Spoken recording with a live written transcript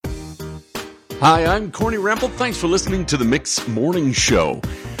Hi, I'm Corny Rempel. Thanks for listening to the Mix Morning Show.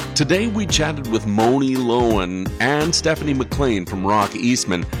 Today we chatted with Moni Lowen and Stephanie McLean from Rock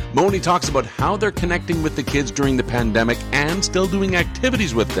Eastman. Moni talks about how they're connecting with the kids during the pandemic and still doing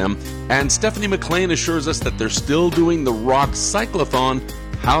activities with them. And Stephanie McLean assures us that they're still doing the Rock Cyclothon.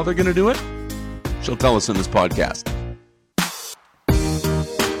 How they're going to do it? She'll tell us in this podcast.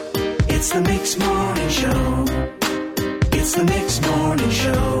 It's the Mix Morning Show. It's the Mix Morning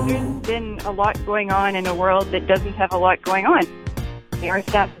Show. There's been a lot going on in a world that doesn't have a lot going on. Our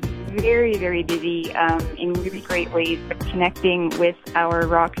staff is very, very busy in really great ways, connecting with our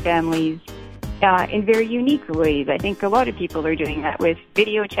rock families in very unique ways. I think a lot of people are doing that with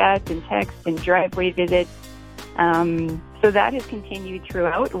video chats and texts and driveway visits. So that has continued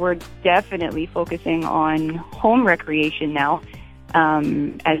throughout. We're definitely focusing on home recreation now,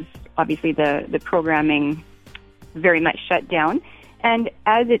 as obviously the programming very much shut down. And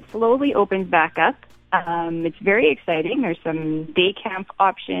as it slowly opens back up, it's very exciting. There's some day camp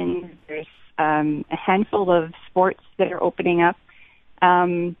options. There's a handful of sports that are opening up.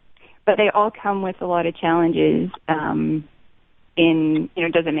 But they all come with a lot of challenges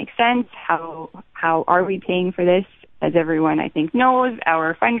does it make sense? How are we paying for this? As everyone, I think, knows,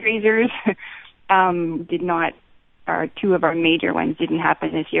 our fundraisers two of our major ones didn't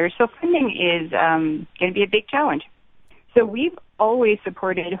happen this year. So funding is going to be a big challenge. So we've always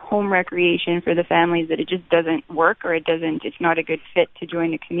supported home recreation for the families that it just doesn't work or it's not a good fit to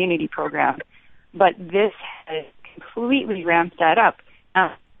join a community program. But this has completely ramped that up.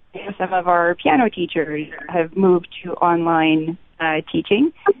 Some of our piano teachers have moved to online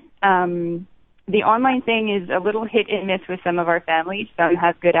teaching. The online thing is a little hit and miss with some of our families. Some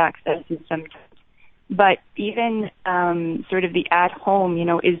have good access and some don't. But even sort of the at-home,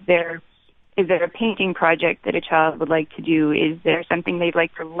 is there a painting project that a child would like to do? Is there something they'd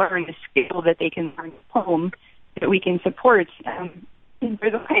like to learn, a skill that they can learn at home that we can support?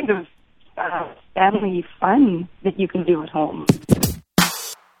 There's all kinds of family fun that you can do at home.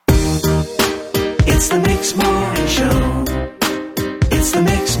 It's the Mix Morning Show. It's the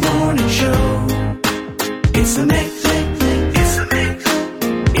Mix Morning Show. It's the Mix.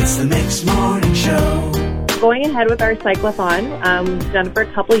 It's the Mix Morning Show. Going ahead with our cyclothon. We've done it for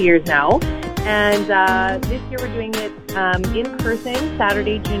a couple of years now. And this year we're doing it in person,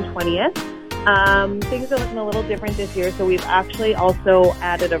 Saturday, June 20th. Things are looking a little different this year, so we've actually also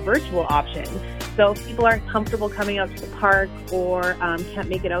added a virtual option. So if people aren't comfortable coming out to the park or can't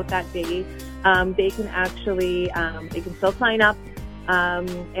make it out that day, they can actually, they can still sign up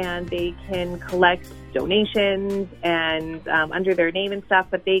and they can collect donations and under their name and stuff,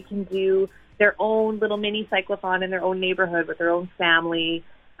 but they can do their own little mini cyclothon in their own neighborhood with their own family.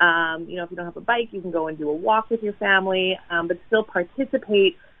 If you don't have a bike, you can go and do a walk with your family, but still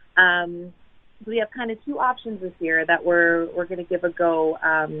participate. So we have kind of two options this year that we're going to give a go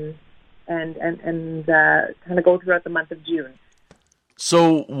and kind of go throughout the month of June.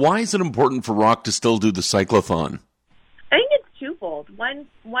 So why is it important for Rock to still do the cyclothon? I think it's twofold. One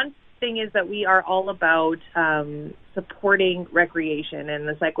thing is that we are all about supporting recreation, and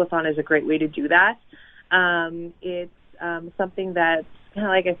the cyclothon is a great way to do that. It's something that's kind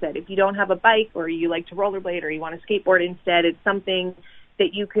of like I said, if you don't have a bike or you like to rollerblade or you want to skateboard instead, it's something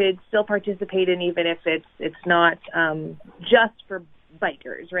that you could still participate in even if it's not just for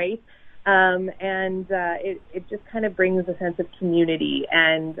bikers, right? It just kind of brings a sense of community,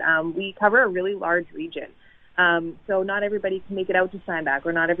 and we cover a really large region. So not everybody can make it out to Steinbach,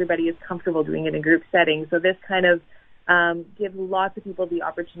 or not everybody is comfortable doing it in group settings. So this kind of gives lots of people the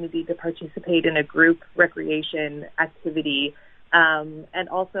opportunity to participate in a group recreation activity, and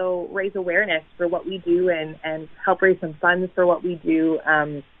also raise awareness for what we do and help raise some funds for what we do,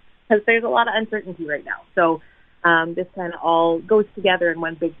 because there's a lot of uncertainty right now. So this kind of all goes together in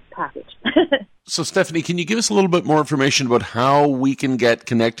one big package. So, Stephanie, can you give us a little bit more information about how we can get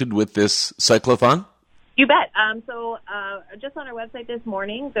connected with this cyclothon? You bet. So just on our website this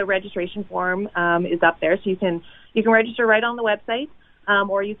morning, the registration form is up there, so you can register right on the website,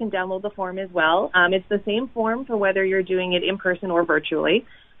 or you can download the form as well. It's the same form for whether you're doing it in person or virtually.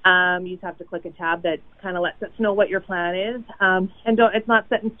 You just have to click a tab that kind of lets us know what your plan is, and it's not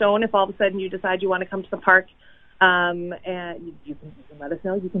set in stone. If all of a sudden you decide you want to come to the park, and you can let us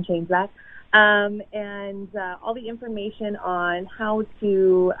know. You can change that. All the information on how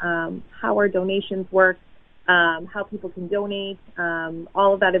our donations work, how people can donate,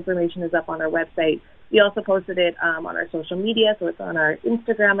 all of that information is up on our website. We also posted it on our social media, so it's on our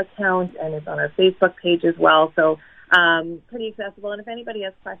Instagram account and it's on our Facebook page as well. So pretty accessible. And if anybody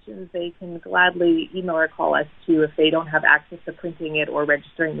has questions, they can gladly email or call us too if they don't have access to printing it or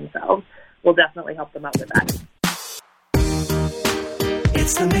registering themselves. we'll definitely help them out with that.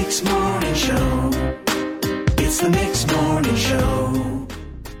 It's the Mix Morning Show. It's the Mix Morning